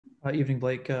Evening,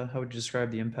 Blake. How would you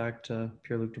describe the impact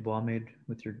Pierre-Luc Dubois made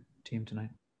with your team tonight?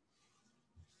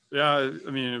 Yeah, I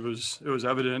mean it was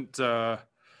evident.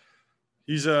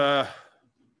 He's a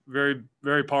very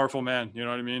powerful man. You know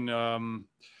what I mean?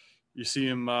 You see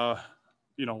him,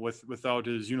 without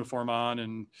his uniform on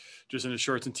and just in his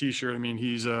shorts and t-shirt. I mean,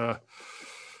 he's a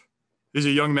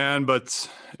young man, but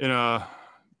in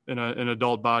an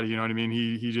adult body. You know what I mean?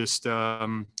 He's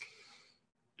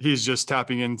just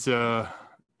tapping into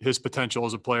his potential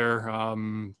as a player.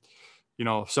 Some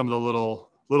of the little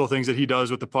things that he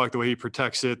does with the puck, the way he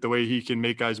protects it, the way he can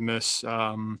make guys miss.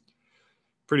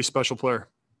 Pretty special player.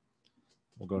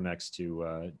 We'll go next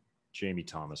to Jamie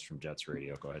Thomas from Jets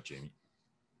Radio. Go ahead, Jamie.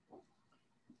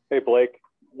 Hey, Blake.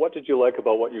 What did you like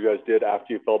about what you guys did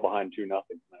after you fell behind 2-0 tonight?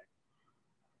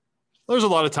 There's a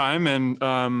lot of time, and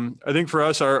I think for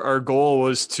us, our goal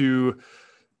was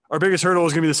our biggest hurdle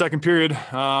was going to be the second period.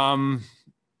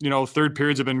 Third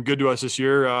periods have been good to us this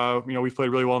year. We've played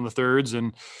really well in the thirds,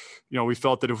 and we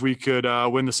felt that if we could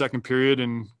win the second period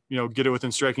and get it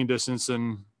within striking distance,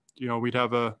 and we'd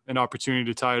have an opportunity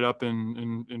to tie it up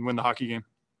and win the hockey game.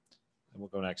 And we'll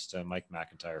go next to Mike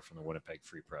McIntyre from the Winnipeg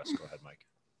Free Press. Go ahead, Mike.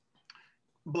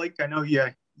 Blake, I know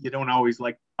you don't always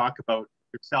like to talk about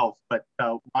yourself, but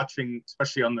watching,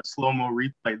 especially on the slow-mo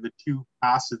replay, the two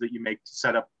passes that you make to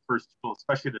set up the first goal,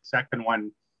 especially the second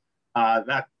one,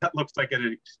 that looks like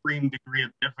an extreme degree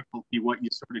of difficulty, what you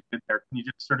sort of did there. Can you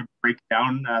just sort of break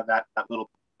down that little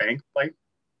bank play?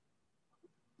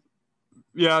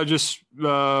 Yeah, just,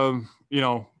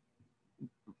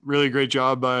 really great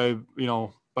job by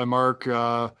Mark.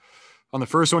 On the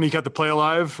first one, he kept the play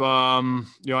alive. I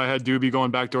had Doobie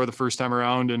going backdoor the first time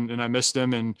around, and I missed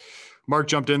him. And Mark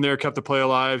jumped in there, kept the play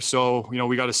alive. So,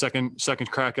 we got a second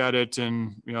crack at it,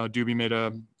 and Doobie made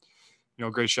a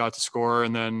great shot to score.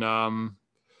 And then, I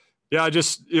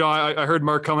heard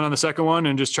Mark coming on the second one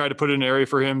and just tried to put it in an area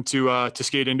for him to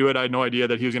skate into it. I had no idea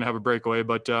that he was going to have a breakaway,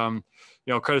 but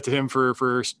credit to him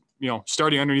for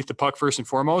starting underneath the puck first and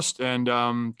foremost, and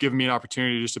giving me an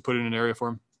opportunity just to put it in an area for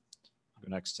him. Go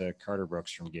next to Carter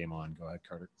Brooks from Game On. Go ahead,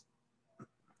 Carter.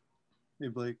 Hey,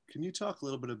 Blake, can you talk a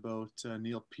little bit about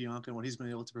Neil Pionk and what he's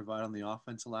been able to provide on the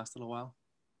offense the last little while?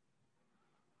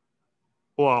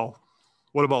 Well,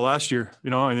 what about last year?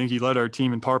 I think he led our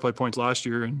team in power play points last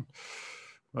year, and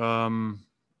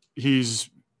he's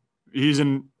just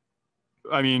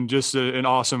an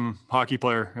awesome hockey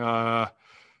player.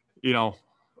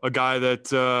 A guy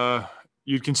that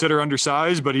you'd consider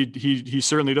undersized, but he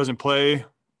certainly doesn't play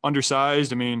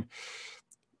undersized. I mean,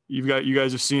 you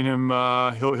guys have seen him.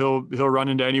 He'll run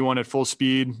into anyone at full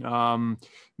speed.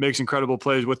 Makes incredible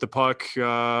plays with the puck.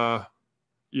 And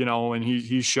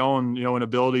he's shown an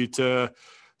ability to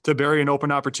bury an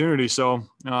open opportunity. So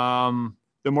the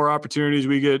more opportunities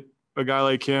we get a guy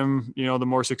like him, the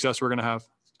more success we're going to have.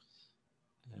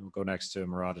 And we'll go next to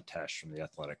Murat Atesh from The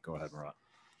Athletic. Go ahead, Murat.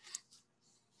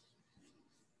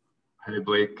 Hey,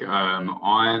 Blake.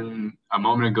 On a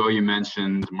moment ago, you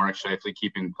mentioned Mark Scheifele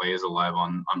keeping plays alive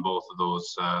on both of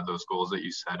those goals that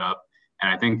you set up.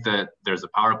 And I think that there's a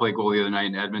power play goal the other night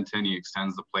in Edmonton. He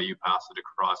extends the play, you pass it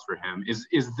across for him. Is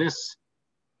this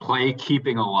play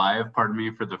keeping alive, pardon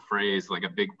me for the phrase, like a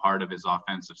big part of his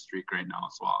offensive streak right now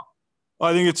as well?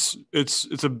 Well, I think it's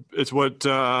what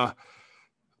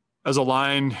as a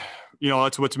line,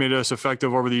 that's what's made us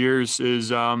effective over the years is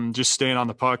just staying on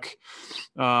the puck,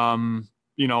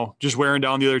 just wearing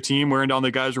down the other team, wearing down the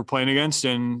guys we're playing against.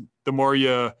 And the more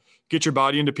you get your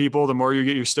body into people, the more you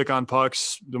get your stick on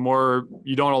pucks, the more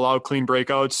you don't allow clean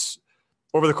breakouts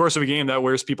over the course of a game. That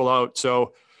wears people out.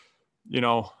 So,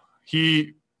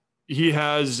 he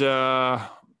has, an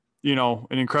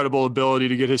incredible ability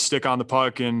to get his stick on the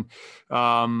puck. And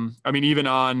even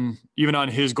on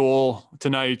his goal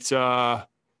tonight,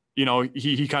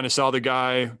 he kind of saw the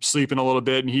guy sleeping a little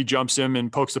bit and he jumps him and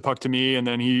pokes the puck to me. And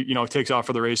then he, takes off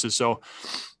for the races. So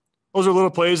those are little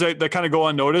plays that kind of go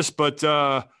unnoticed, but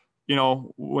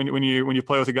when you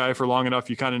play with a guy for long enough,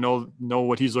 you kind of know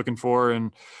what he's looking for.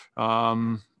 And,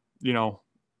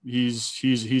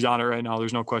 he's on it right now.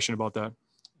 There's no question about that.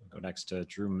 Go next to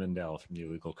Drew Mindell from The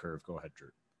Illegal Curve. Go ahead, Drew.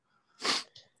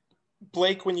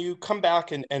 Blake, when you come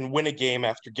back and win a game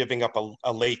after giving up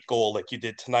a late goal like you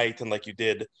did tonight and like you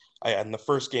did in the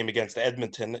first game against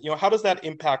Edmonton, how does that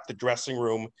impact the dressing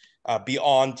room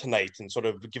beyond tonight and sort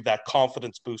of give that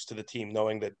confidence boost to the team,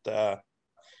 knowing that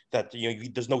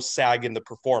there's no sag in the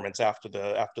performance after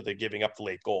the giving up the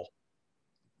late goal?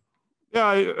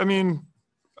 Yeah,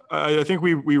 I think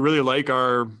we really like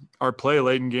our play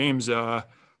late in games.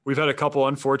 We've had a couple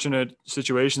unfortunate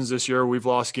situations this year. We've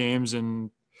lost games and,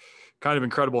 kind of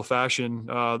incredible fashion.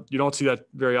 You don't see that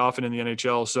very often in the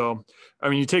NHL. So, I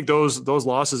mean, you take those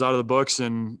losses out of the books,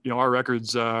 and our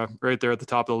record's right there at the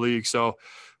top of the league. So,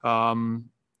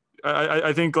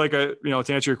 I think, to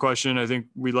answer your question, I think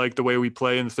we like the way we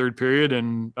play in the third period,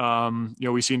 and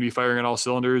we seem to be firing on all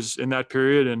cylinders in that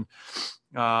period. And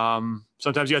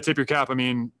sometimes you got to tip your cap. I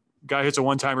mean, guy hits a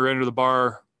one-timer right into the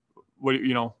bar. What are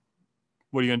you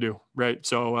gonna do, right?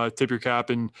 So tip your cap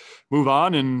and move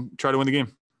on and try to win the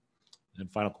game. And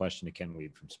final question to Ken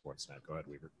Weeb from Sportsnet. Go ahead,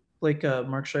 Weaver. Blake,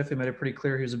 Mark Scheifele made it pretty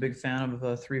clear he was a big fan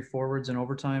of 3 forwards in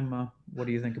overtime. What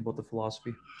do you think about the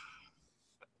philosophy?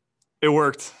 It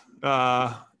worked.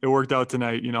 It worked out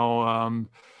tonight.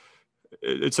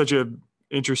 It's such a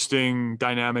interesting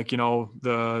dynamic.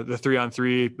 The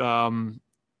 3-on-3.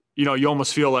 You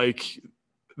almost feel like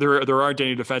there aren't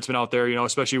any defensemen out there.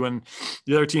 Especially when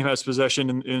the other team has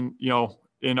possession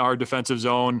in our defensive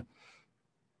zone.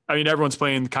 I mean, everyone's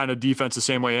playing kind of defense the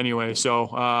same way anyway. So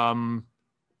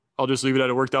I'll just leave it at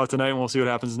it worked out tonight, and we'll see what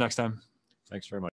happens next time. Thanks very much.